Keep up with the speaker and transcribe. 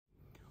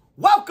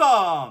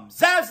Welcome,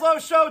 ZASLOW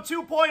Show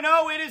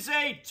 2.0. It is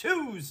a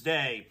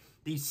Tuesday,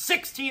 the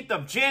 16th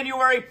of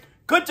January.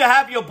 Good to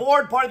have you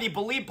aboard, part of the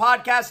Believe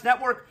Podcast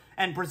Network,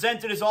 and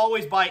presented as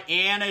always by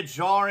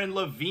Anidjar and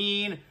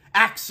Levine,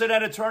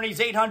 accident attorneys,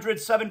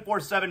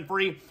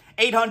 800-747-FREE,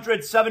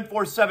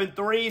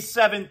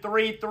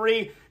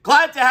 800-747-3733.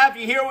 Glad to have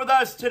you here with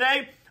us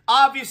today.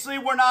 Obviously,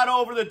 we're not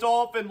over the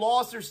Dolphin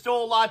loss. There's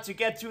still a lot to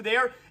get to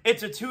there.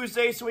 It's a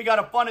Tuesday, so we got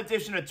a fun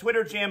edition of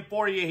Twitter Jam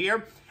for you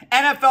here.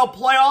 NFL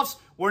playoffs,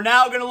 we're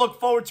now going to look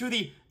forward to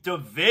the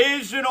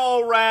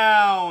divisional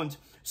round.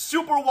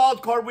 Super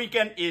Wildcard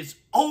Weekend is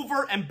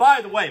over. And by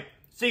the way,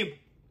 see,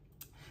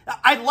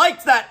 I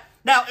liked that.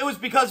 Now, it was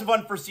because of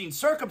unforeseen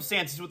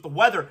circumstances with the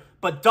weather,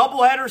 but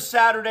doubleheader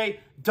Saturday,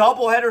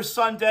 doubleheader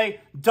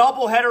Sunday,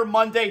 doubleheader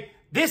Monday.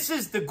 This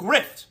is the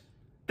grift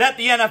that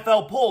the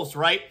NFL pulls,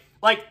 right?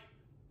 Like,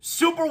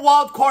 Super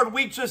Wildcard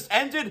Week just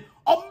ended.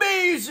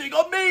 Amazing,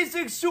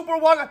 amazing Super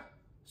Wildcard.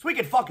 This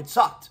weekend fucking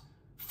sucked.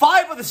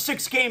 5 of the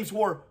 6 games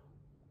were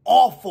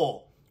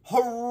awful,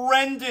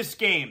 horrendous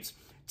games.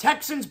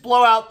 Texans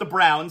blow out the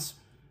Browns.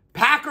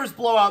 Packers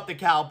blow out the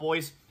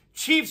Cowboys.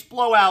 Chiefs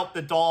blow out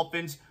the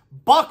Dolphins.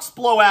 Bucks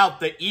blow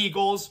out the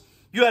Eagles.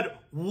 You had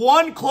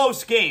one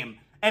close game,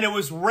 and it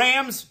was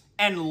Rams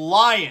and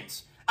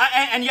Lions.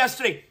 And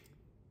yesterday,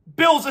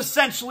 Bills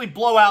essentially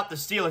blow out the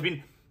Steelers. I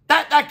mean,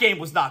 that game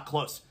was not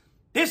close.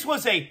 This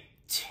was a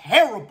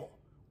terrible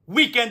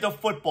weekend of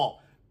football.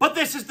 But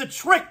this is the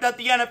trick that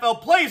the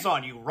NFL plays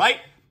on you, right?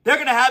 They're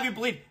going to have you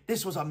believe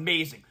this was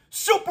amazing.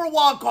 Super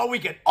Wildcard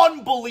Weekend,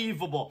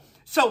 unbelievable.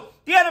 So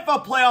the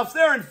NFL playoffs,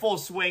 they're in full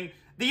swing.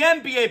 The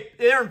NBA,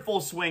 they're in full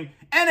swing.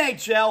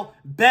 NHL,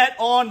 Bet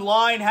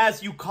Online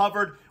has you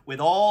covered with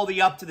all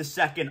the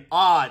up-to-the-second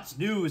odds,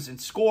 news, and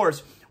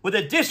scores. With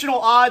additional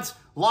odds,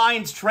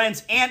 lines,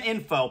 trends, and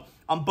info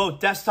on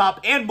both desktop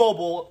and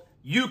mobile,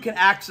 you can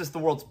access the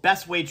world's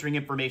best wagering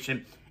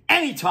information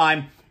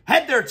anytime.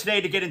 Head there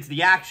today to get into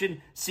the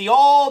action. See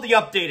all the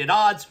updated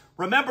odds.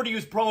 Remember to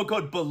use promo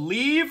code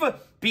BELIEVE,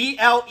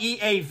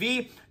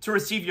 B-L-E-A-V, to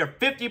receive your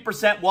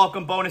 50%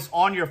 welcome bonus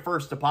on your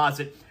first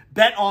deposit.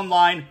 Bet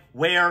Online,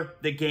 where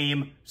the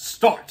game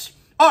starts.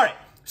 All right,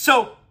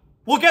 so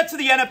we'll get to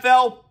the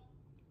NFL.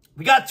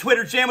 We got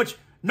Twitter Jam, which,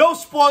 no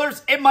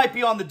spoilers, it might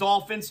be on the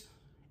Dolphins.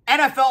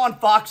 NFL on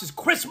Fox's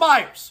Chris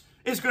Myers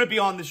is going to be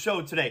on the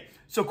show today.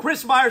 So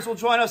Chris Myers will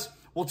join us.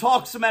 We'll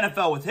talk some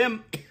NFL with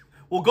him.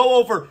 We'll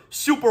go over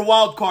Super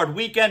Wildcard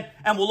Weekend,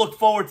 and we'll look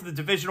forward to the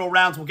divisional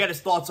rounds. We'll get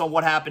his thoughts on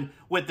what happened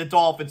with the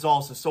Dolphins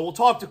also. So we'll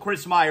talk to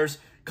Chris Myers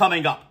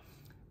coming up.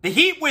 The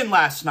Heat win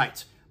last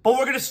night, but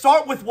we're going to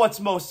start with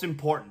what's most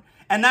important,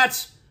 and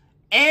that's,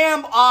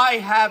 am I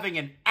having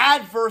an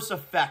adverse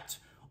effect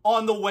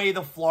on the way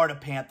the Florida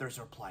Panthers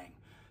are playing?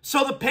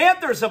 So the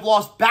Panthers have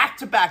lost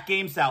back-to-back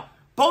games now,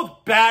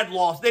 both bad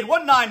losses. They'd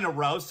won 9 in a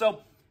row,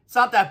 so it's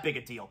not that big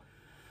a deal.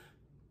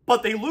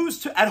 But they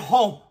lose at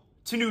home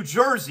to New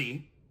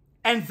Jersey,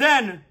 and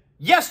then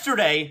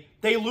yesterday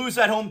they lose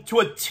at home to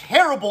a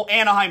terrible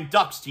Anaheim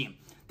Ducks team.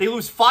 They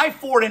lose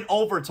 5-4 in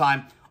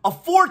overtime, a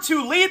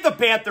 4-2 lead the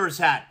Panthers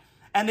had,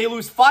 and they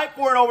lose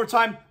 5-4 in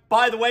overtime.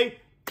 By the way,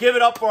 give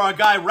it up for our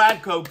guy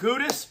Radko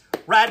Gudas.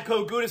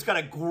 Radko Gudas got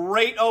a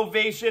great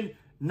ovation,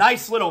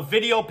 nice little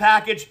video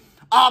package.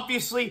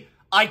 Obviously,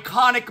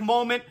 iconic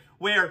moment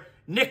where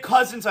Nick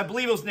Cousins, I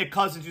believe it was Nick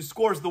Cousins, who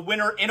scores the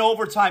winner in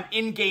overtime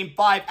in Game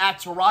 5 at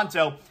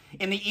Toronto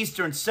in the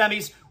Eastern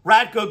semis.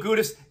 Radko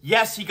Gudas,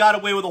 yes, he got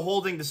away with a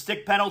holding the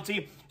stick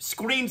penalty,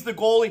 screams the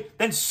goalie,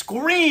 then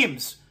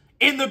screams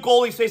in the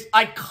goalie's face.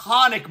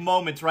 Iconic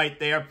moment right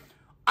there.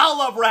 I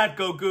love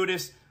Radko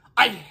Gudas.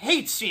 I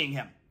hate seeing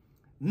him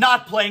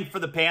not playing for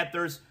the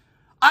Panthers.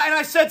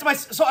 I said to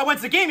myself, so I went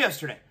to the game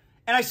yesterday,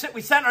 and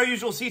we sat in our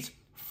usual seats,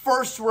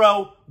 first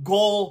row,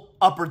 goal,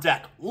 upper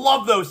deck.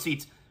 Love those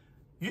seats.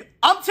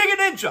 I'm Ticket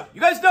Ninja. You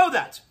guys know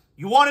that.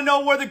 You want to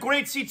know where the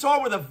great seats are,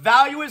 where the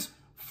value is?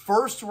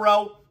 First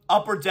row,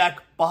 upper deck,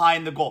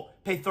 behind the goal.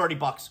 Pay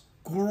 $30.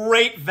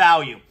 Great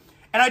value.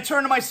 And I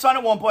turned to my son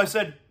at one point. I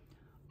said,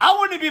 I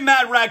wouldn't be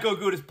mad Radko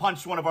Gudas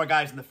punched one of our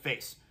guys in the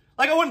face.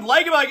 Like, I wouldn't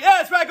like him. Like,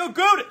 yeah, it's Radko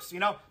Gudas. You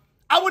know,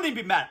 I wouldn't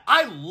even be mad.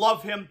 I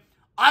love him.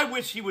 I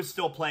wish he was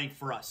still playing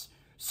for us.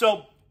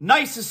 So,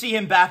 nice to see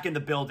him back in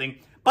the building.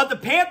 But the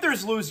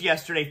Panthers lose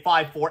yesterday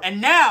 5-4. And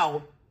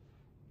now,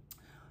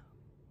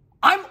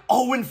 I'm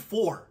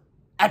 0-4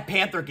 at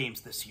Panther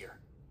games this year.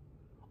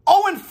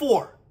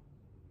 0-4.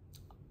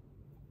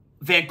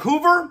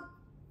 Vancouver,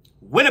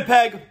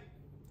 Winnipeg,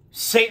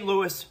 St.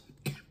 Louis,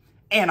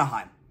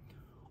 Anaheim.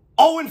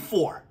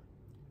 0-4.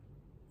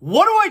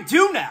 What do I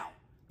do now?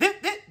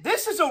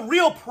 This is a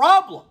real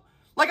problem.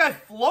 Like, I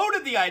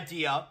floated the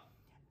idea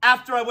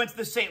after I went to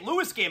the St.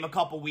 Louis game a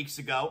couple weeks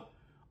ago.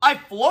 I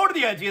floated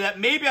the idea that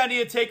maybe I need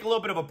to take a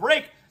little bit of a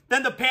break.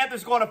 Then the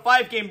Panthers go on a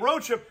 5-game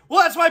road trip.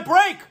 Well, that's my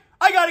break.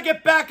 I got to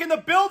get back in the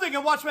building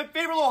and watch my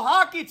favorite little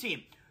hockey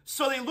team.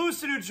 So they lose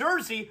to New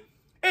Jersey.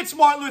 It's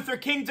Martin Luther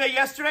King Day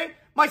yesterday.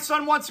 My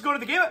son wants to go to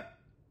the game.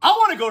 I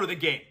want to go to the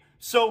game.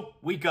 So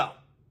we go.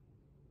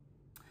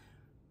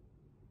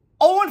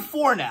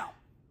 0-4 now.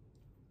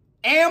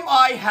 am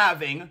I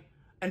having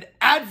an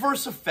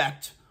adverse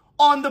effect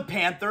on the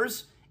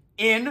Panthers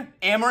in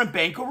Amerant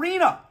Bank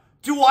Arena?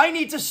 Do I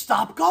need to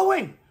stop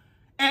going?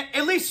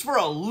 At least for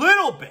a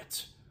little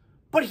bit.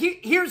 But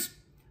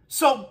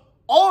so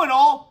all in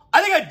all,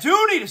 I think I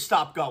do need to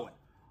stop going.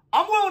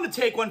 I'm willing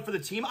to take one for the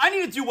team. I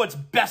need to do what's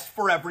best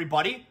for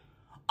everybody.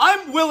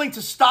 I'm willing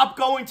to stop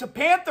going to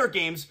Panther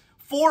games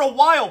for a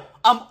while.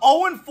 I'm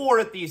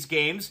 0-4 at these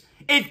games.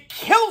 It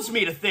kills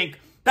me to think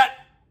that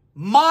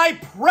my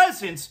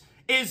presence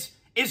is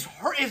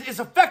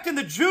affecting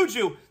the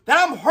juju, that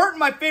I'm hurting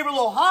my favorite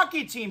little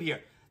hockey team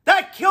here.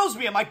 That kills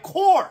me at my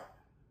core.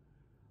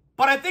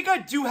 But I think I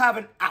do have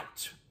an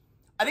out.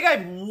 I think I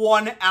have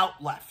one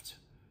out left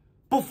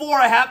before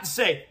I have to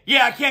say,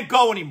 yeah, I can't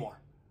go anymore.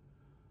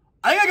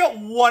 I think I got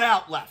one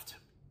out left.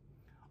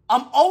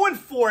 I'm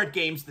 0-4 at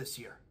games this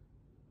year.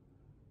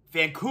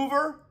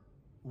 Vancouver,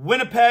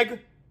 Winnipeg,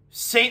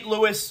 St.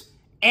 Louis,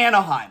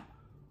 Anaheim.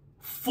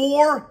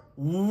 4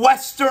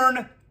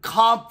 Western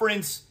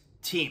Conference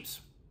teams.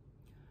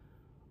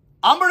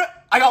 I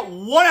got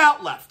one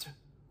out left.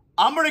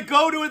 I'm going to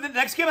go to the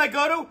next game I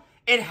go to.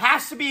 It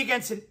has to be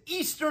against an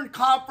Eastern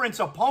Conference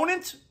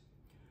opponent.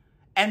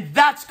 And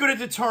that's going to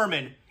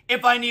determine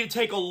if I need to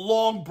take a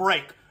long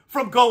break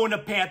from going to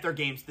Panther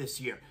games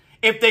this year.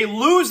 If they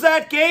lose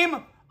that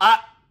game,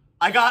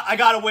 I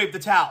got to wave the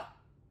towel.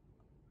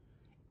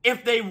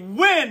 If they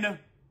win,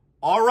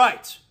 all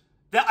right.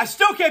 I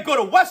still can't go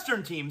to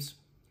Western teams,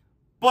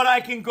 but I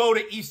can go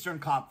to Eastern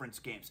Conference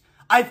games.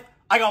 I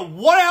got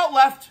one out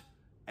left,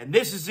 and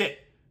this is it.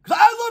 Because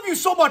I love you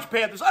so much,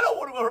 Panthers. I don't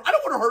want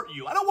to hurt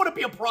you. I don't want to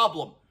be a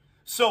problem.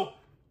 So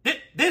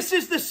this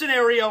is the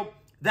scenario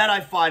that I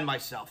find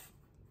myself.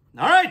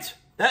 All right.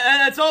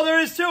 That's all there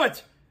is to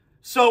it.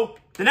 So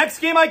the next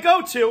game I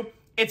go to,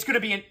 it's going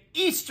to be an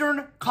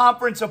Eastern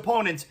Conference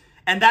opponent,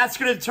 and that's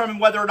going to determine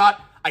whether or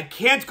not I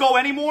can't go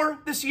anymore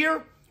this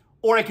year,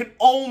 or I can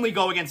only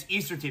go against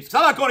Eastern teams. Because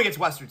I'm not going against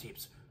Western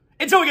teams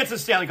until we get to the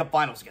Stanley Cup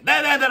Finals again.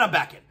 Then I'm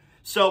back in.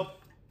 So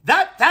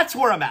that's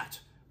where I'm at.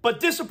 But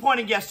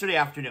disappointing yesterday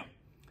afternoon.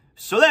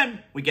 So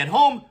then we get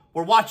home.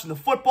 We're watching the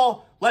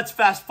football. Let's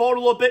fast forward a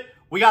little bit.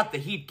 We got the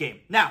Heat game.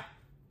 Now,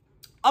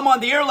 I'm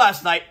on the air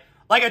last night.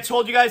 Like I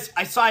told you guys,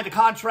 I signed a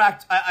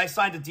contract. I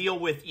signed a deal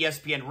with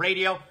ESPN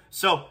Radio.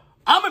 So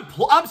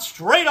I'm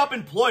straight up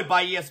employed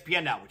by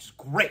ESPN now, which is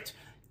great.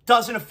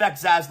 Doesn't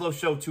affect ZASLOW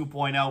Show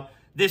 2.0.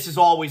 This is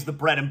always the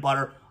bread and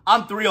butter.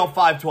 I'm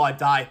 305 till I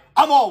die.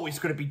 I'm always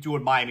going to be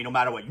doing Miami no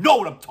matter what. You know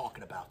what I'm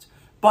talking about.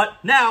 But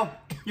now,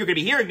 you're going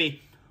to be hearing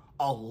me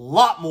a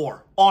lot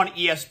more on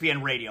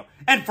ESPN Radio.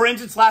 And for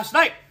instance, last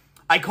night,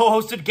 I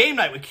co-hosted Game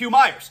Night with Q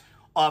Myers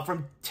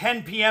from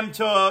 10 p.m.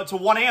 to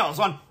 1 a.m. I was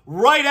on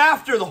right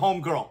after the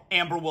homegirl,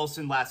 Amber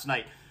Wilson, last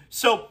night.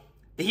 So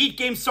the Heat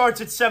game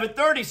starts at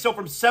 7:30. So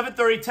from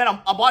 7:30 to 10,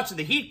 I'm watching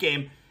the Heat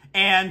game.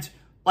 And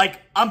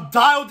like, I'm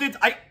dialed in.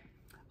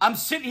 I'm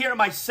sitting here in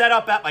my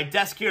setup at my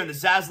desk here in the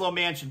ZASLOW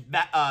Mansion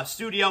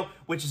studio,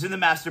 which is in the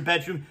master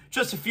bedroom,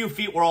 just a few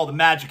feet where all the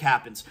magic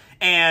happens.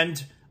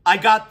 And I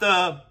got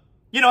the,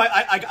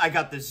 I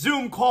got the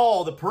Zoom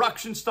call, the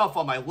production stuff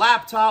on my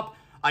laptop.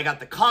 I got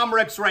the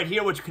Comrex right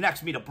here, which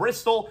connects me to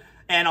Bristol.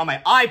 And on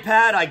my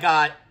iPad, I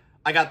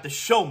got the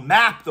show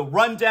map, the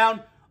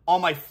rundown.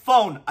 On my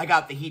phone, I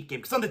got the Heat game.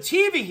 Because on the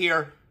TV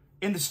here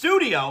in the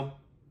studio,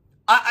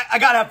 I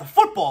got to have the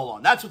football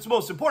on. That's what's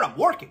most important. I'm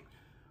working.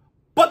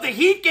 But the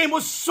Heat game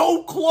was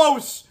so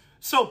close.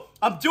 So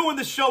I'm doing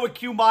the show with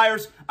Q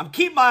Myers. I'm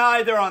keeping my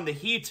eye there on the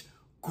Heat.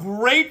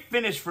 Great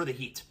finish for the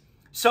Heat.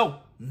 So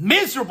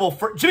miserable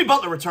for Jimmy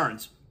Butler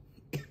returns.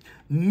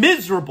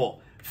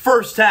 Miserable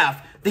first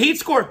half. The Heat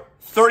scored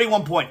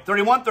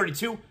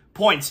 32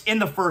 points in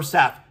the first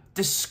half.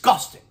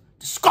 Disgusting.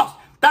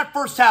 Disgusting. That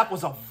first half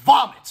was a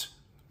vomit.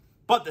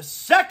 But the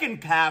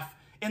second half,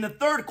 in the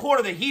third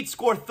quarter, the Heat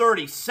scored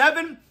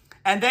 37.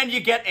 And then you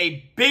get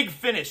a big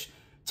finish.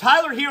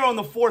 Tyler Hero in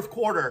the fourth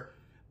quarter,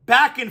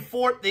 back and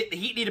forth. The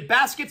Heat needed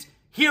baskets.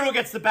 Hero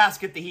gets the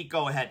basket. The Heat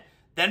go ahead.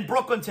 Then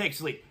Brooklyn takes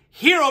the lead.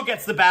 Hero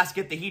gets the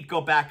basket. The Heat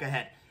go back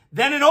ahead.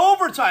 Then in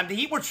overtime, the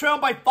Heat were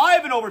trailed by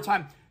 5 in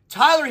overtime.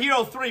 Tyler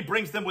Hero 3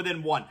 brings them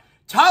within 1.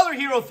 Tyler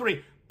Hero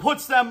 3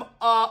 puts them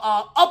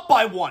up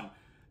by 1.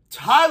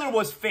 Tyler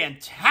was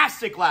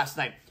fantastic last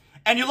night.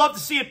 And you love to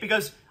see it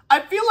because I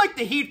feel like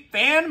the Heat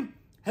fan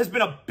has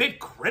been a bit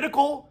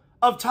critical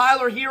of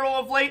Tyler Hero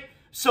of late.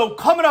 So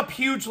coming up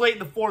huge late in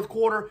the fourth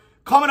quarter,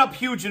 coming up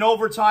huge in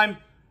overtime.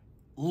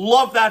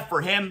 Love that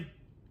for him.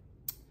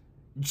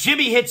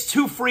 Jimmy hits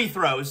 2 free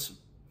throws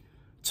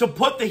to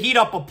put the Heat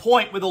up a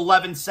point with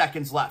 11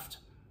 seconds left.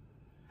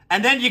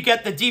 And then you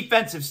get the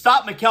defensive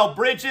stop. Mikal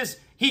Bridges,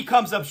 he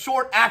comes up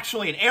short.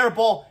 Actually an air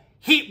ball.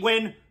 Heat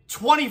win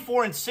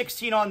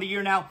 24-16 on the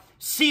year now.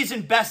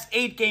 Season best,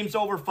 8 games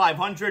over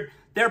 500.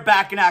 They're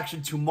back in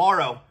action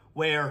tomorrow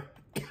where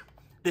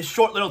this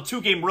short little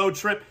 2-game road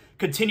trip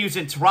continues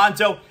in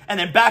Toronto. And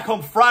then back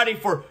home Friday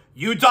for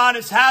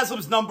Udonis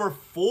Haslem's number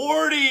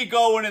 40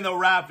 going in the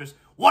Raptors.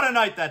 What a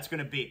night that's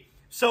going to be.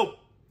 So,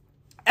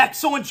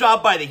 excellent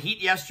job by the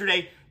Heat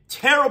yesterday.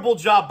 Terrible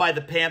job by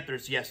the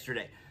Panthers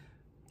yesterday.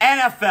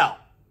 NFL.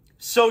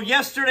 So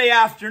yesterday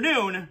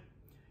afternoon,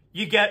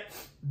 you get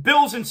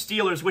Bills and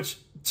Steelers, which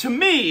to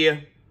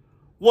me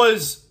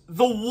was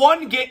the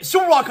one game.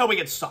 Super Bowl we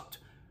get sucked.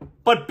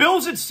 But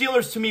Bills and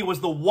Steelers to me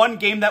was the one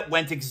game that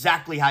went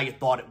exactly how you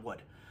thought it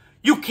would.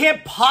 You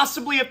can't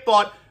possibly have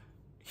thought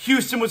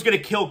Houston was going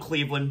to kill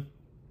Cleveland.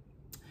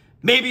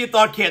 Maybe you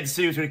thought Kansas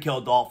City was going to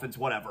kill the Dolphins,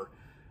 whatever.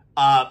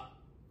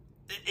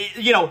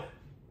 You know,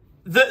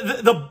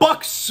 the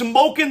Bucs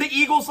smoking the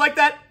Eagles like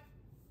that,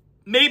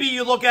 maybe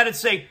you look at it and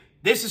say,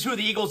 this is who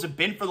the Eagles have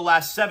been for the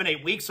last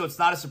 7-8 weeks, so it's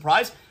not a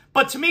surprise.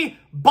 But to me,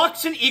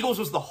 Bucs and Eagles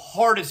was the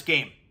hardest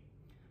game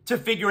to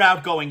figure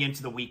out going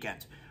into the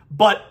weekend.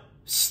 But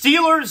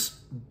Steelers,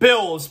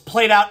 Bills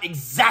played out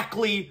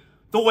exactly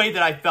the way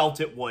that I felt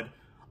it would.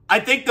 I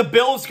think the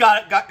Bills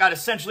got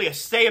essentially a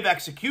stay of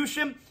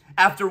execution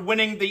after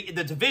winning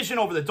the division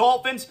over the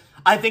Dolphins.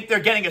 I think they're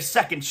getting a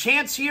second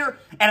chance here,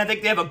 and I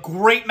think they have a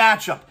great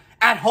matchup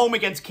at home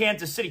against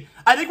Kansas City.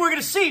 I think we're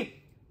going to see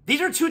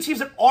these are two teams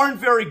that aren't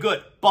very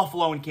good,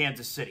 Buffalo and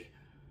Kansas City.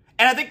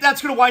 And I think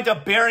that's going to wind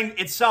up bearing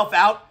itself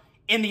out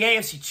in the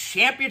AFC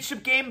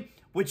Championship game,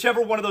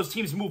 whichever one of those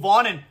teams move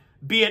on, and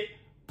be it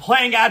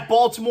playing at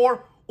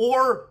Baltimore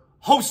or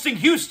hosting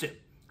Houston.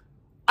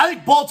 I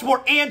think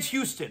Baltimore and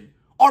Houston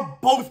are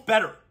both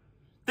better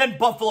than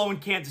Buffalo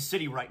and Kansas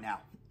City right now.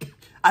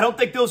 I don't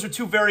think those are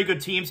two very good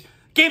teams.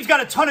 Game's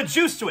got a ton of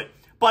juice to it,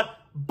 but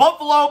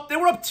Buffalo, they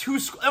were up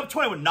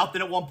 21-0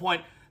 at one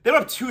point. They were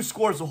up 2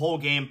 scores the whole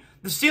game.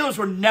 The Steelers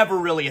were never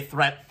really a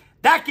threat.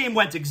 That game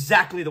went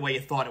exactly the way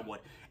you thought it would.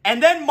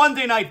 And then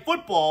Monday Night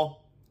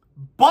Football,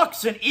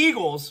 Bucs and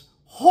Eagles,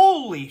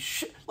 holy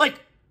shit.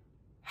 Like,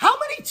 how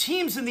many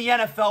teams in the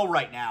NFL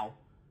right now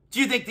do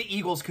you think the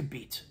Eagles could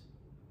beat?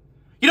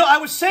 You know, I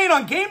was saying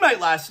on game night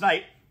last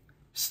night,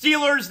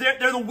 Steelers,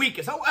 they're the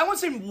weakest. I won't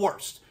say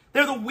worst.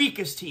 They're the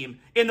weakest team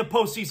in the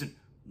postseason.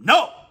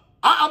 No,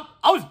 I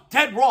was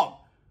dead wrong.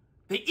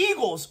 The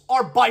Eagles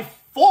are by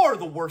far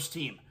the worst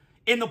team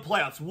in the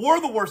playoffs.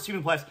 Were the worst team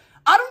in the playoffs.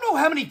 I don't know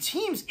how many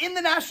teams in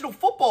the National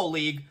Football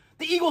League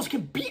the Eagles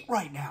can beat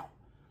right now.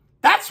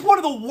 That's one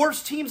of the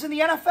worst teams in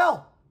the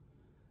NFL.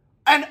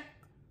 And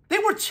they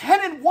were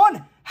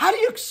 10-1. How do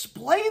you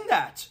explain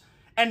that?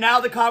 And now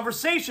the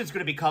conversation is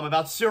going to become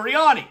about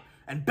Sirianni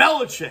and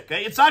Belichick.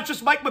 It's not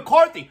just Mike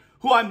McCarthy,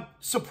 who I'm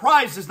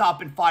surprised has not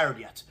been fired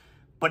yet.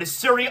 But is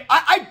Sirianni?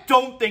 I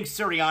don't think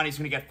Sirianni's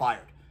going to get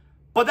fired.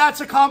 But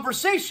that's a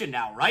conversation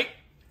now, right?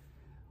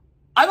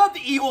 I thought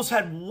the Eagles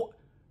had...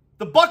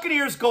 The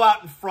Buccaneers go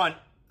out in front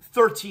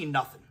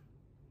 13-0.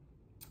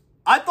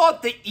 I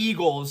thought the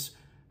Eagles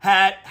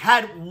had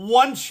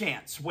one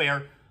chance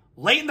where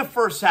late in the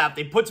first half,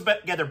 they put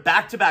together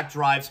back-to-back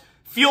drives,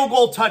 field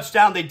goal,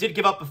 touchdown. They did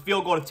give up a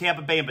field goal to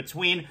Tampa Bay in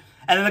between,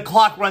 and then the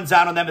clock runs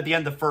out on them at the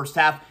end of the first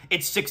half.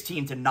 It's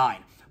 16-9.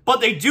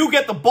 But they do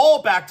get the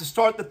ball back to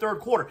start the third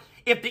quarter.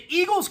 If the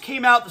Eagles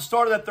came out at the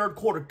start of that third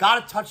quarter,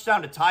 got a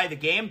touchdown to tie the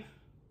game,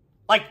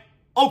 like,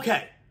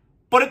 okay.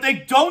 But if they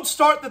don't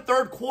start the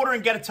third quarter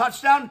and get a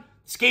touchdown,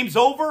 this game's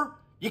over.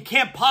 You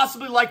can't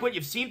possibly like what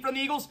you've seen from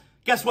the Eagles.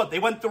 Guess what? They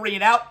went 3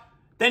 and out.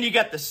 Then you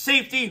get the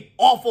safety.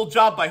 Awful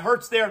job by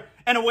Hurts there.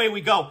 And away we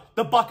go.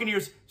 The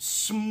Buccaneers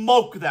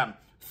smoke them.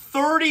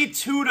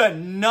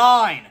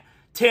 32-9.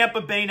 Tampa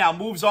Bay now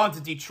moves on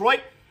to Detroit.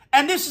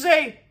 And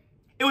it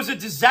was a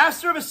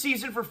disaster of a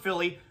season for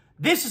Philly.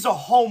 This is a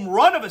home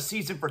run of a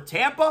season for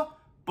Tampa,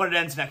 but it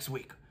ends next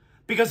week.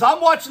 Because I'm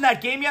watching that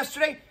game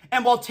yesterday,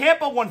 and while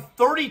Tampa won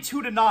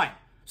 32-9,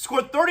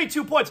 scored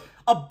 32 points,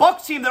 a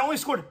Bucs team that only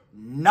scored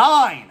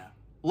 9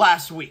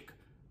 last week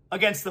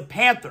against the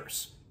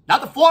Panthers. Not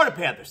the Florida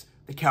Panthers,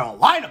 the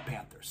Carolina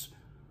Panthers.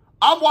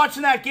 I'm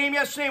watching that game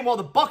yesterday, and while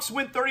the Bucs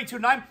win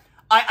 32-9,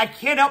 I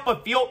can't help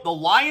but feel the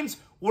Lions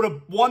would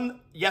have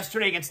won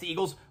yesterday against the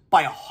Eagles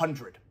by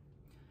 100.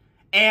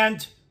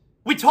 And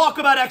we talk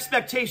about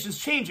expectations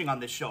changing on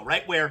this show,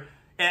 right?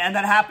 And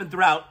that happened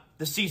throughout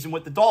the season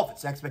with the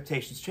Dolphins.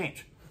 Expectations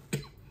change.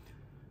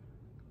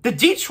 The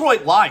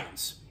Detroit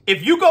Lions,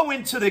 if you go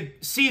into the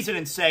season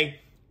and say,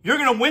 you're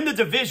going to win the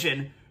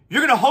division, you're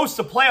going to host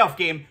a playoff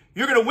game,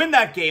 you're going to win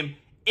that game,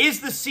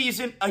 is the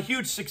season a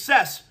huge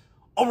success?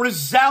 A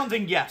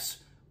resounding yes.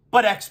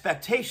 But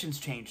expectations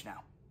change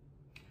now.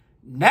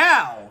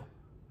 Now,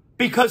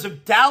 because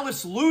of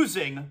Dallas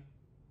losing,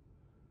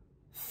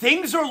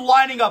 things are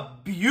lining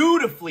up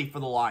beautifully for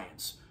the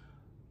Lions.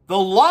 The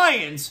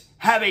Lions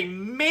have a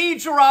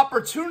major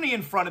opportunity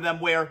in front of them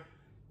where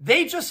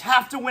they just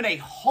have to win a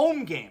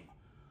home game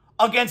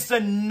against a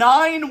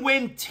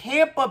 9-win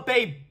Tampa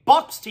Bay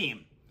Bucs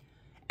team,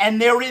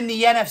 and they're in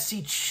the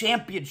NFC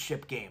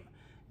Championship game.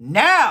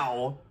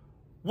 Now,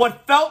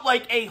 what felt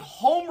like a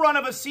home run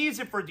of a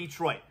season for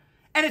Detroit,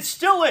 and it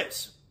still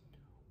is,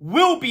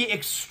 will be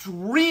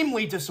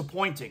extremely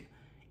disappointing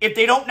if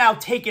they don't now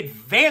take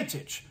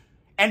advantage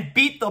and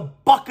beat the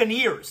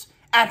Buccaneers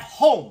at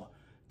home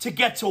to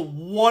get to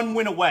 1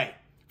 win away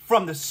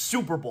from the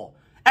Super Bowl.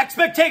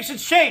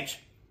 Expectations change.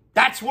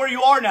 That's where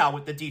you are now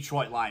with the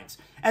Detroit Lions.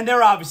 And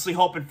they're obviously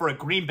hoping for a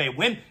Green Bay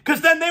win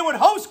because then they would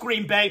host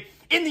Green Bay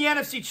in the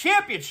NFC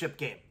Championship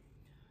game.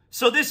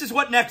 So this is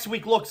what next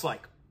week looks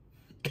like.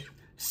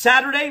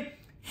 Saturday,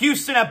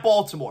 Houston at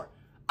Baltimore.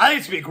 I think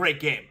it's going to be a great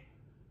game.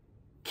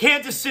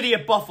 Kansas City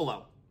at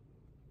Buffalo.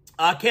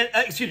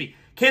 Kansas City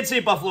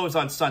at Buffalo is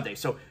on Sunday.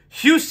 So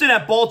Houston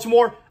at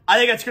Baltimore. I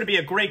think that's going to be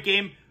a great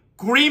game.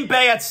 Green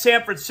Bay at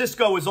San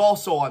Francisco is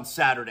also on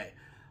Saturday.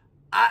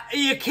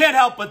 You can't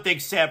help but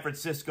think San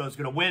Francisco is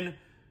going to win.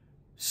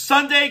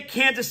 Sunday,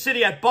 Kansas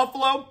City at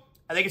Buffalo.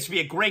 I think it's going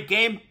to be a great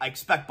game. I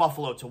expect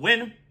Buffalo to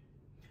win.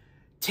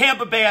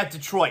 Tampa Bay at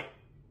Detroit.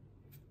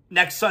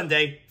 Next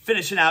Sunday,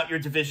 finishing out your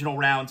divisional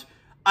round.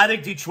 I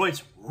think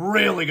Detroit's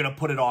really going to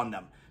put it on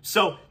them.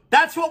 So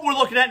that's what we're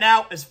looking at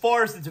now as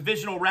far as the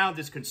divisional round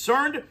is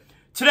concerned.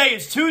 Today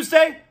is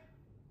Tuesday.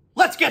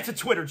 Let's get to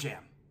Twitter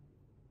Jam.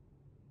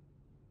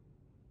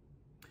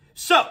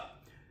 So,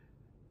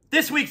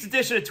 this week's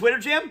edition of Twitter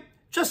Jam,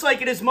 just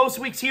like it is most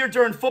weeks here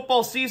during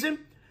football season,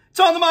 it's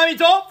on the Miami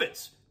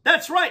Dolphins.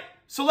 That's right.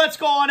 So let's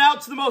go on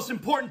out to the most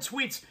important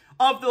tweets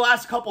of the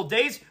last couple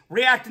days,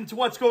 reacting to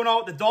what's going on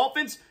with the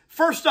Dolphins.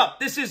 First up,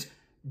 this is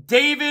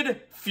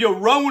David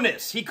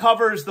Furonis. He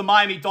covers the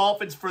Miami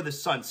Dolphins for the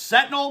Sun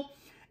Sentinel,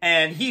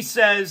 and he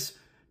says,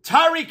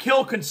 Tyreek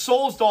Hill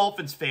consoles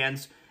Dolphins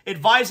fans,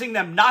 advising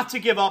them not to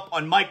give up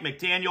on Mike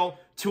McDaniel,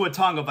 Tua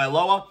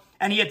Tagovailoa,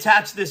 and he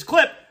attached this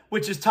clip,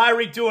 which is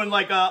Tyreek doing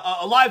like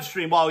a live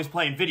stream while he's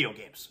playing video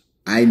games.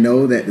 I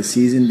know that the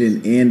season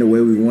didn't end the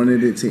way we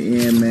wanted it to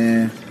end,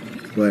 man,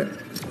 but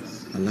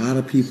a lot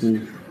of people,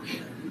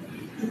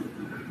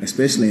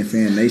 especially in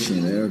Fan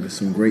Nation, there are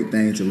some great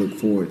things to look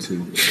forward to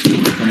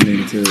coming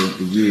into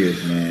the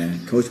years,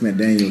 man. Coach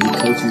McDaniel, he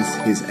coaches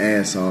his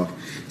ass off.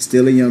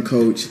 Still a young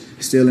coach,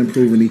 still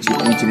improving each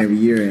and every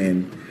year,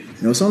 and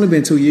it's only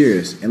been 2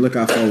 years, and look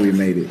how far we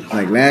made it.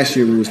 Like last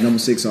year, we was number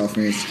 6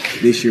 offense.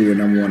 This year, we're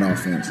number 1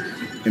 offense.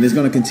 And it's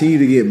going to continue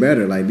to get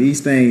better. Like, these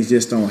things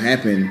just don't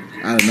happen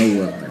out of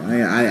nowhere.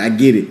 I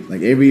get it.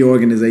 Like, every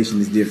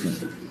organization is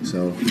different.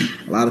 So,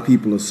 a lot of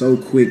people are so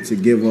quick to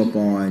give up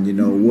on,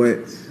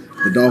 what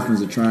the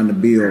Dolphins are trying to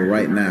build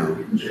right now.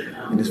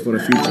 And it's for the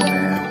future,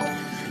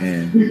 man.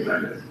 And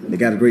they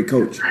got a great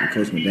coach,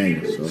 Coach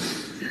McDaniel.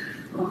 So,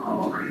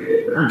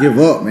 don't give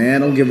up, man.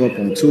 Don't give up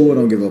on Tua.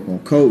 Don't give up on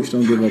Coach.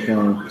 Don't give up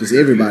on just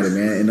everybody,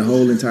 man, in the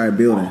whole entire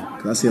building.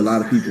 Because I see a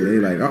lot of people, they're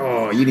like,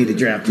 oh, you need to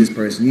draft this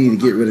person. You need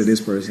to get rid of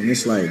this person.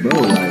 It's like, bro,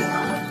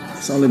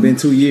 it's only been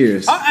 2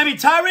 years. I mean,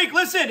 Tyreek,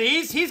 listen,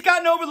 he's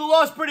gotten over the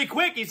loss pretty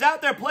quick. He's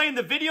out there playing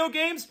the video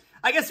games.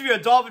 I guess if you're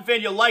a Dolphin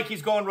fan, you'll like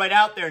he's going right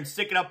out there and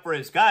sticking up for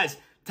his guys.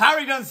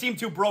 Tyreek doesn't seem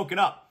too broken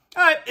up.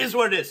 All right, is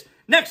what it is.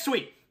 Next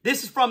tweet.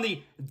 This is from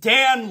the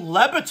Dan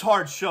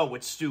Lebitard Show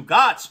with Stu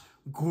Gatz.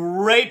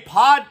 Great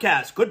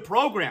podcast, good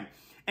program.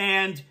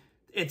 And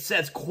it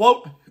says,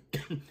 quote,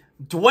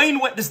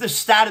 Dwayne Wade, this is the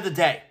stat of the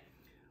day.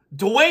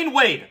 Dwayne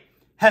Wade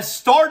has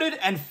started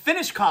and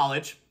finished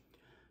college,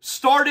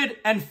 started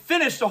and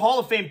finished a Hall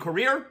of Fame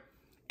career,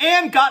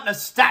 and gotten a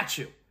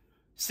statue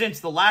since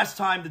the last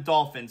time the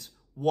Dolphins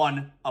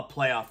won a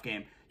playoff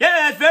game. Yeah,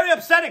 that's very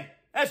upsetting.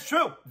 That's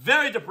true.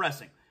 Very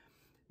depressing.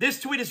 This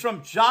tweet is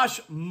from Josh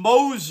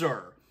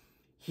Moser.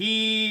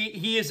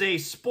 He is a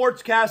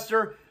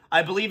sportscaster.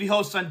 I believe he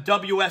hosts on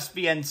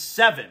WSBN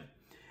 7.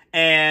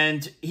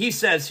 And he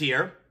says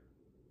here,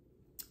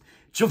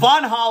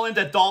 Javon Holland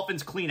at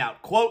Dolphins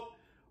cleanout. Quote,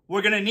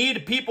 we're going to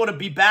need people to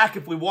be back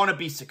if we want to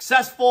be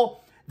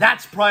successful.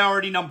 That's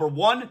priority number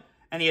 1.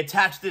 And he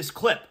attached this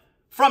clip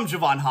from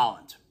Javon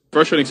Holland.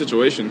 Frustrating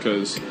situation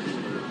because,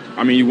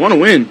 you want to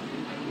win,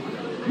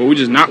 but we're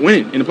just not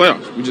winning in the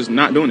playoffs. We're just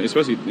not doing it,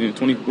 especially in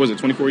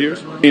 24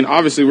 years?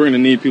 Obviously, we're going to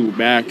need people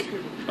back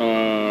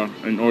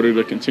in order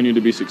to continue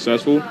to be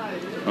successful.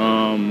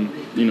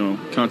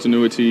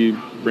 Continuity,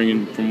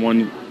 bringing from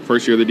one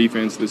first year of the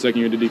defense to the second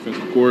year of the defense,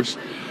 of course.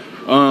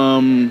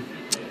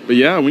 But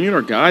yeah, we need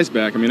our guys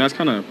back. That's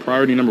kind of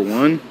priority number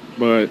 1.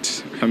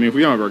 But, if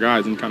we don't have our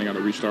guys, then kind of got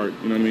to restart.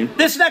 You know what I mean?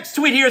 This next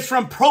tweet here is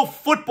from Pro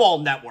Football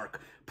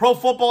Network. Pro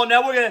Football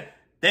Network,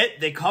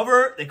 they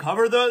cover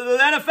the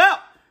NFL.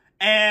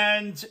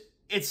 And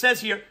it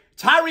says here,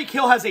 Tyreek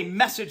Hill has a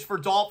message for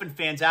Dolphin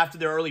fans after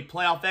their early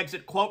playoff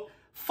exit. Quote,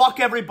 fuck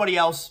everybody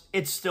else.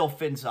 It's still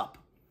fins up.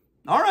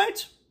 All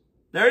right.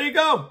 There you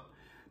go.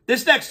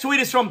 This next tweet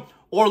is from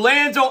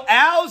Orlando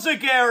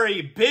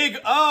Alzagari. Big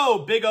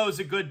O. Big O's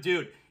a good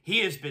dude. He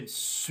has been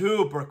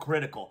super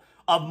critical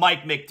of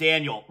Mike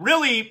McDaniel,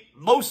 really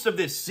most of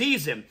this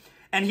season.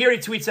 And here he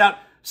tweets out,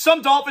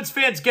 some Dolphins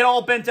fans get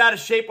all bent out of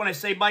shape when I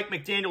say Mike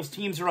McDaniel's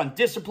teams are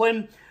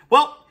undisciplined.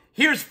 Well,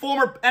 here's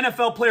former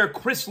NFL player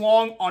Chris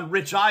Long on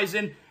Rich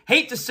Eisen.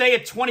 Hate to say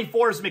it,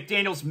 24 is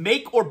McDaniel's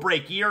make or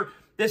break year.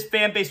 This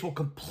fan base will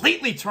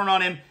completely turn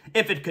on him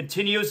if it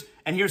continues.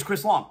 And here's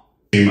Chris Long.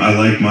 I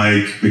like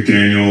Mike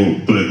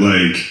McDaniel, but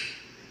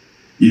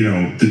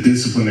the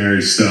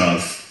disciplinary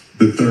stuff,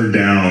 the third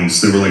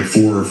downs, there were like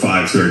 4 or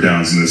 5 third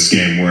downs in this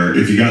game where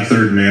if you got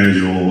third and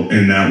manageable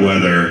in that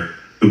weather,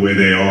 the way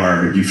they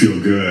are, you feel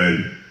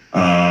good.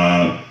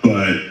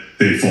 But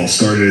they false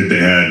started, they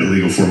had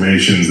illegal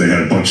formations, they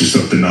had a bunch of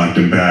stuff that knocked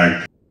them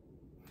back.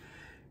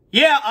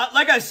 Yeah,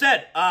 like I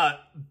said,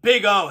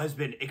 Big O has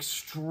been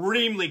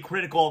extremely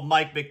critical of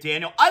Mike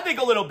McDaniel. I think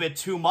a little bit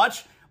too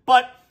much,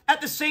 but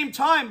at the same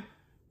time,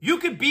 you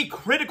could be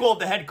critical of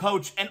the head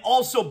coach and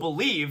also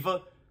believe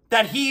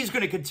that he's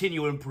going to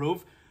continue to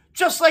improve,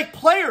 just like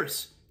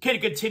players can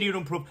continue to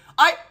improve.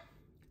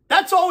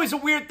 That's always a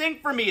weird thing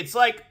for me. It's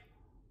like,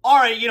 all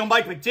right, you know,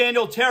 Mike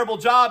McDaniel, terrible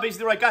job, he's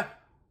the right guy.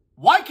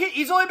 Why can't,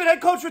 he's only been head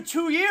coach for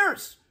 2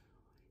 years.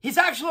 He's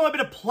actually only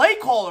been a play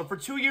caller for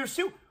 2 years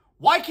too.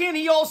 Why can't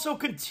he also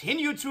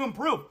continue to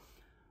improve?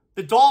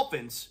 The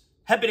Dolphins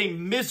have been a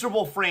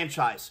miserable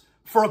franchise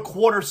for a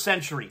quarter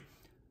century.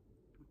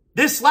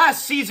 This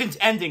last season's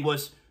ending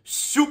was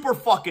super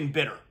fucking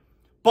bitter.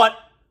 But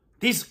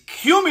these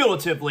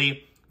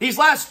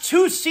last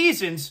 2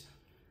 seasons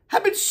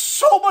have been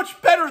so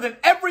much better than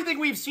everything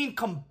we've seen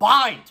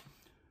combined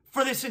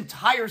for this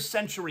entire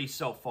century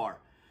so far.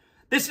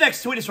 This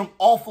next tweet is from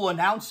Awful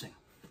Announcing.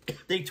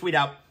 They tweet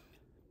out,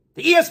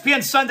 the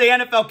ESPN Sunday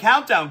NFL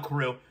Countdown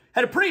crew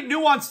had a pretty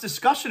nuanced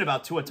discussion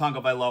about Tua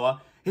Tagovailoa,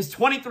 his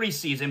 23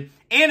 season,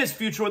 and his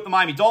future with the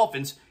Miami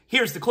Dolphins.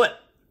 Here's the clip.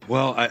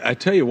 Well, I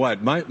tell you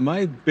what,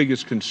 my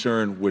biggest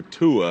concern with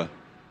Tua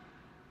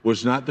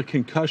was not the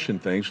concussion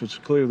things,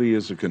 which clearly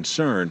is a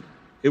concern.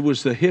 It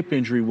was the hip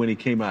injury when he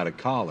came out of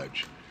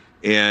college.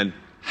 And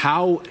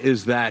how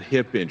is that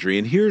hip injury?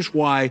 And here's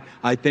why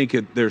I think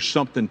there's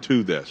something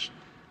to this.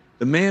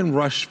 The man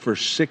rushed for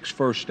 6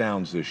 first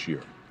downs this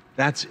year.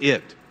 That's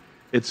it.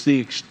 It's the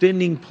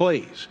extending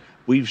plays.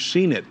 We've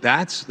seen it.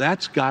 That's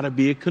got to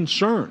be a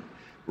concern,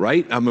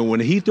 right? I mean, when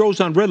he throws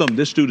on rhythm,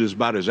 this dude is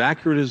about as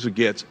accurate as it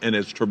gets, and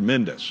it's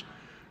tremendous.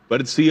 But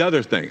it's the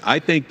other thing. I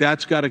think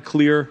that's got to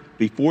clear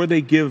before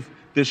they give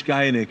this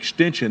guy an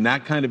extension,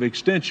 that kind of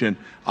extension.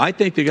 I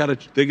think they got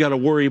to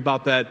worry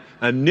about that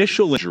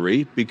initial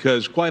injury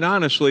because, quite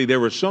honestly, there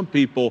were some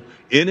people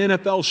in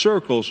NFL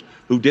circles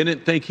who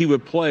didn't think he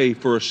would play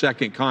for a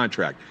second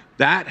contract.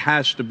 That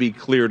has to be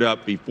cleared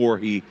up before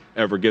he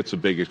ever gets a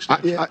big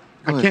extension.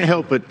 I can't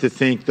help but to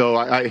think, though,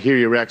 I hear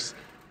you, Rex.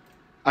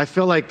 I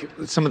feel like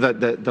some of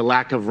the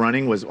lack of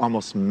running was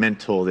almost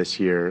mental this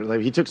year.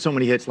 Like, he took so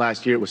many hits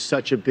last year. It was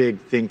such a big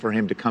thing for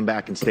him to come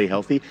back and stay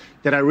healthy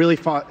that I really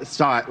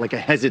saw it like a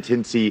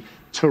hesitancy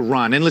to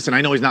run. And listen,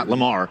 I know he's not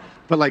Lamar,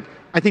 but like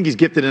I think he's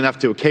gifted enough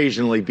to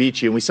occasionally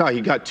beat you. And we saw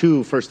he got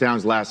 2 first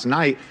downs last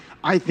night.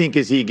 I think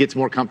as he gets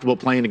more comfortable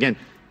playing again,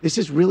 this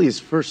is really his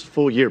first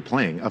full year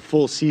playing, a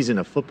full season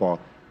of football.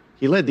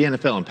 He led the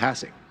NFL in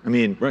passing. I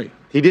mean, right.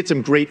 He did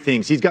some great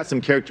things. He's got some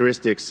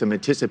characteristics, some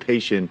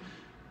anticipation.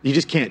 You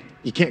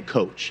can't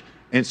coach.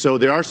 And so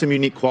there are some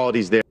unique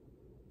qualities there.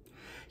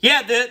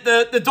 Yeah,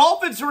 the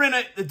Dolphins are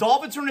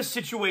in a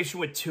situation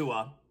with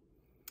Tua,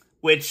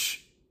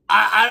 which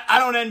I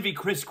don't envy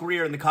Chris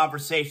Greer in the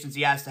conversations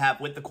he has to have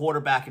with the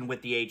quarterback and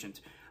with the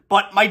agent.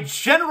 But my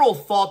general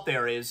thought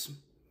there is,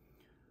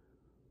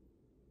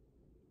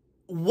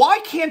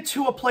 why can't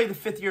Tua play the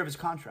 5th year of his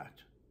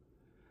contract?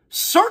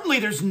 Certainly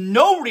there's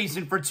no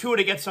reason for Tua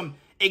to get some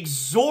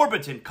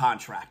exorbitant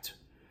contract.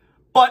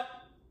 But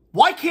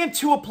why can't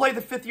Tua play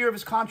the 5th year of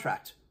his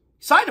contract?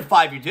 He signed a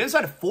 5-year deal. He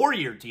signed a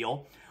 4-year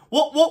deal.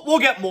 We'll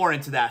get more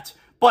into that.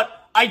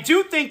 But I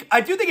do think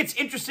it's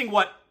interesting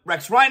what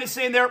Rex Ryan is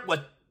saying there,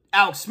 what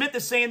Alex Smith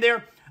is saying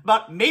there,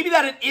 about maybe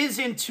that it is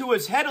in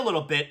Tua's head a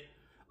little bit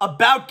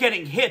about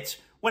getting hit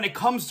when it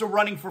comes to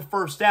running for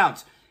first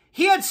downs.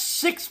 He had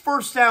 6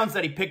 first downs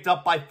that he picked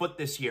up by foot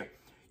this year.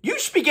 You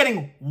should be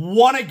getting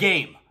 1 a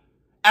game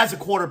as a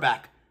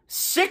quarterback.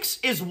 6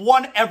 is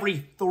 1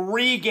 every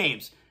 3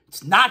 games.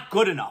 It's not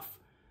good enough.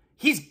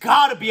 He's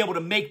got to be able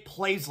to make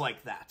plays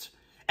like that.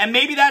 And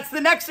maybe that's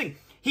the next thing.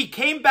 He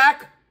came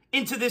back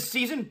into this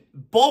season,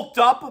 bulked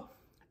up,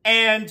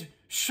 and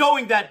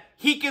showing that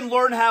he can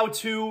learn how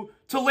to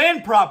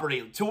land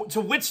properly, to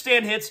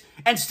withstand hits,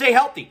 and stay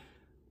healthy.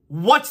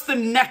 What's the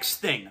next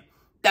thing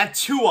that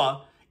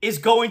Tua is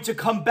going to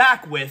come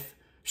back with,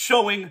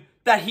 showing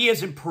that he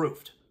has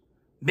improved?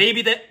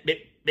 Maybe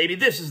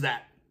this is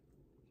that.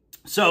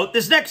 So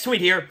this next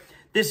tweet here,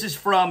 this is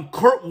from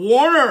Kurt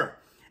Warner,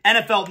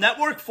 NFL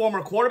Network,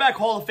 former quarterback,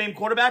 Hall of Fame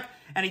quarterback,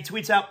 and he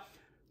tweets out,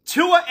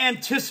 Tua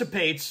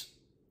anticipates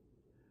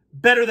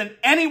better than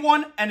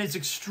anyone and is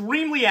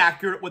extremely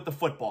accurate with the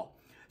football.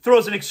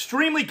 Throws an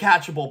extremely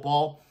catchable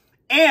ball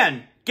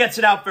and gets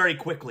it out very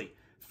quickly.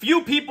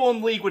 Few people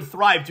in the league would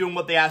thrive doing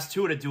what they asked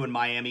Tua to do in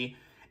Miami.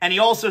 And he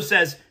also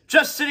says,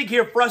 just sitting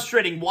here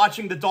frustrating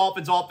watching the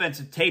Dolphins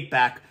offensive tape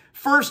back.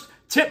 First,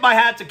 tip my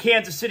hat to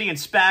Kansas City and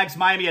Spags.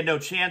 Miami had no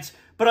chance.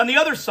 But on the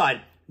other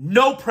side,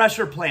 no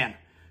pressure plan.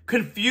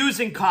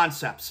 Confusing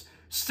concepts.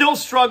 Still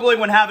struggling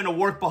when having to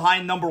work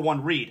behind number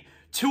 1 read.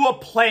 Tua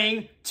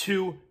playing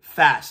too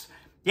fast.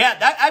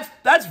 Yeah,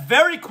 that's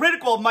very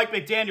critical of Mike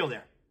McDaniel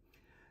there.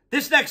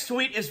 This next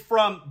tweet is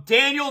from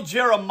Daniel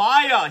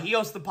Jeremiah. He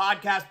hosts the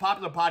podcast,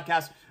 popular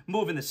podcast,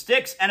 Moving the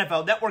Sticks,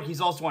 NFL Network.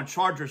 He's also on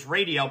Chargers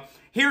Radio.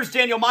 Here's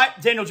Daniel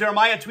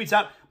Jeremiah tweets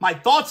out, my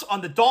thoughts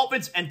on the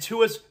Dolphins and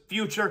Tua's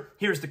future.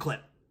 Here's the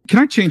clip. can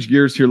I change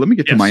gears here? Let me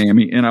get to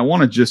Miami, and I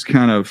want to just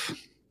kind of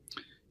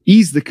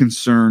ease the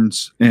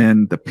concerns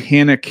and the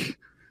panic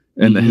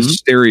and the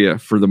hysteria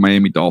for the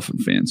Miami Dolphin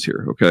fans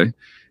here, okay?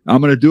 I'm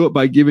going to do it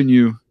by giving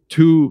you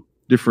 2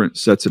 different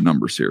sets of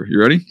numbers here. You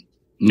ready?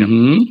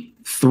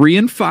 3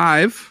 and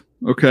 5,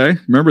 okay?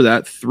 Remember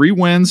that. 3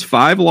 wins,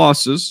 5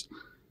 losses.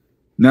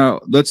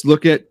 Now, let's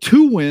look at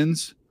 2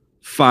 wins,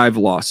 5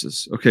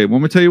 losses. Okay,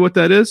 want me to tell you what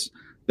that is?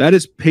 That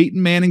is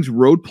Peyton Manning's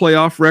road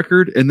playoff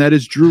record, and that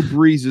is Drew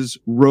Brees'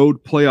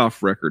 road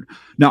playoff record.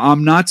 Now,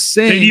 I'm not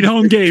saying they need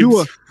home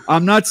games.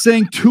 I'm not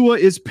saying Tua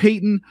is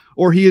Peyton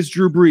or he is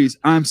Drew Brees.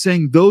 I'm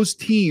saying those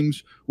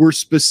teams were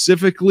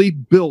specifically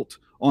built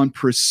on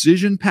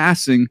precision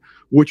passing,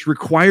 which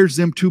requires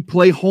them to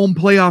play home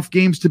playoff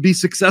games to be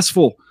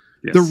successful.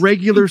 Yes. The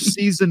regular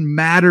season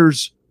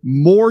matters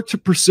more to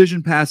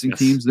precision passing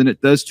teams than it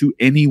does to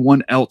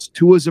anyone else.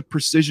 Tua is a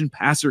precision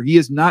passer. He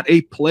is not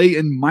a play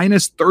in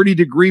minus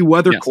 30-degree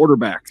weather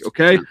quarterback.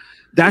 Okay.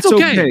 That's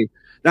okay.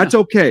 That's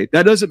okay.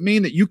 That doesn't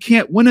mean that you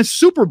can't win a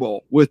Super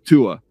Bowl with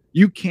Tua.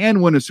 You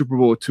can win a Super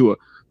Bowl with Tua,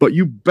 but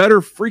you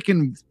better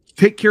freaking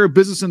take care of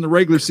business in the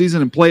regular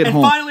season and play at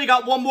home. And finally,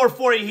 got one more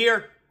for you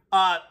here.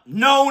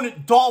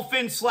 Known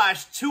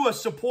Dolphin/Tua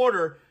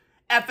supporter,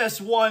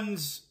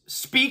 FS1's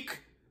Speak,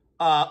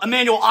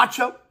 Emmanuel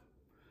Acho.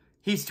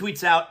 He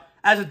tweets out,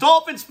 as a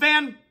Dolphins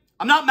fan,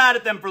 I'm not mad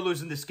at them for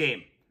losing this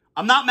game.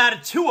 I'm not mad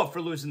at Tua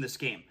for losing this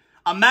game.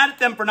 I'm mad at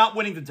them for not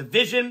winning the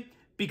division,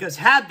 because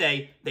had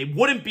they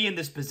wouldn't be in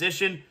this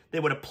position.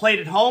 They would have played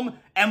at home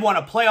and won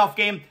a playoff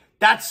game.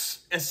 That's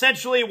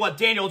essentially what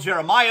Daniel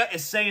Jeremiah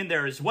is saying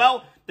there as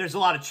well. There's a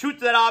lot of truth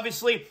to that,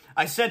 obviously.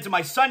 I said to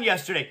my son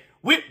yesterday,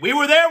 we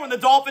were there when the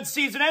Dolphins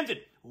season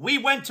ended. We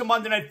went to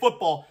Monday Night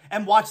Football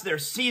and watched their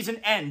season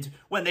end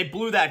when they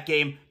blew that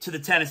game to the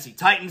Tennessee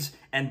Titans.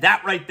 And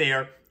that right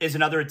there is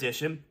another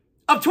edition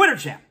of Twitter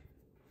Jam.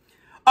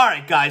 All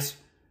right, guys.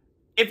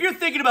 If you're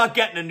thinking about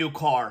getting a new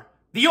car,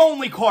 the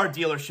only car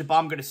dealership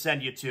I'm going to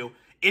send you to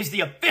is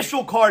the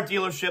official car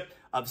dealership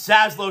of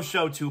ZASLOW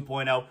Show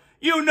 2.0.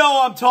 You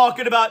know I'm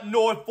talking about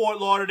North Fort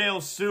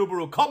Lauderdale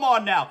Subaru. Come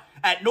on now.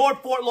 At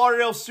North Fort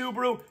Lauderdale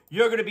Subaru,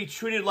 you're going to be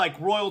treated like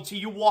royalty.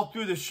 You walk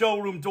through the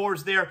showroom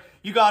doors there.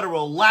 You got a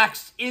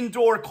relaxed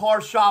indoor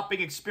car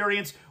shopping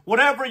experience.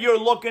 Whatever you're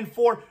looking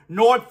for,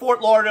 North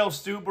Fort Lauderdale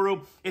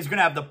Subaru is going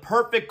to have the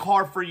perfect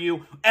car for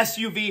you.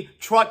 SUV,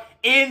 truck,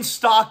 in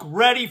stock,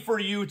 ready for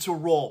you to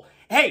roll.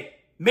 Hey,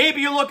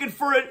 maybe you're looking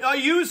for a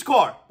used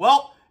car.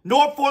 Well,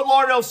 North Fort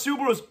Lauderdale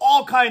Subaru has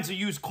all kinds of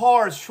used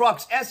cars,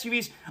 trucks,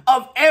 SUVs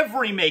of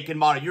every make and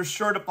model. You're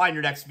sure to find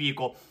your next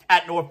vehicle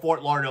at North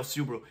Fort Lauderdale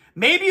Subaru.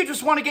 Maybe you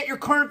just want to get your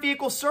current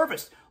vehicle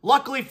serviced.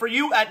 Luckily for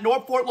you, at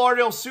North Fort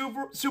Lauderdale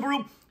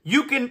Subaru,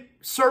 you can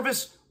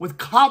service with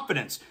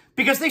confidence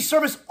because they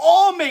service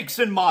all makes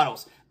and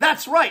models.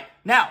 That's right.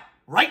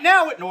 Right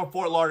now at North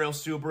Fort Lauderdale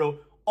Subaru,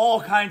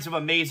 all kinds of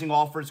amazing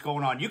offers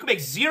going on. You can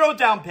make 0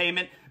 down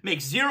payment,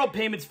 make 0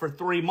 payments for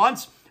 3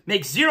 months,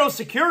 make 0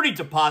 security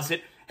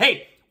deposit.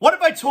 Hey, what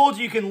if I told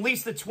you can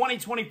lease the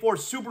 2024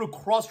 Subaru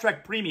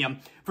Crosstrek Premium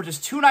for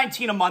just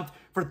 $219 a month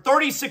for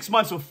 36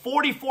 months with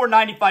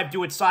 $44.95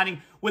 due at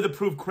signing with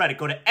approved credit?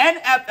 Go to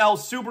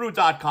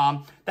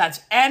nflsubaru.com.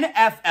 That's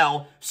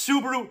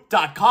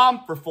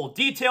nflsubaru.com for full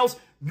details.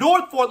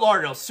 North Fort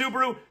Lauderdale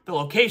Subaru, the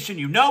location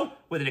you know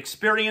with an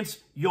experience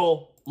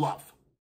you'll love.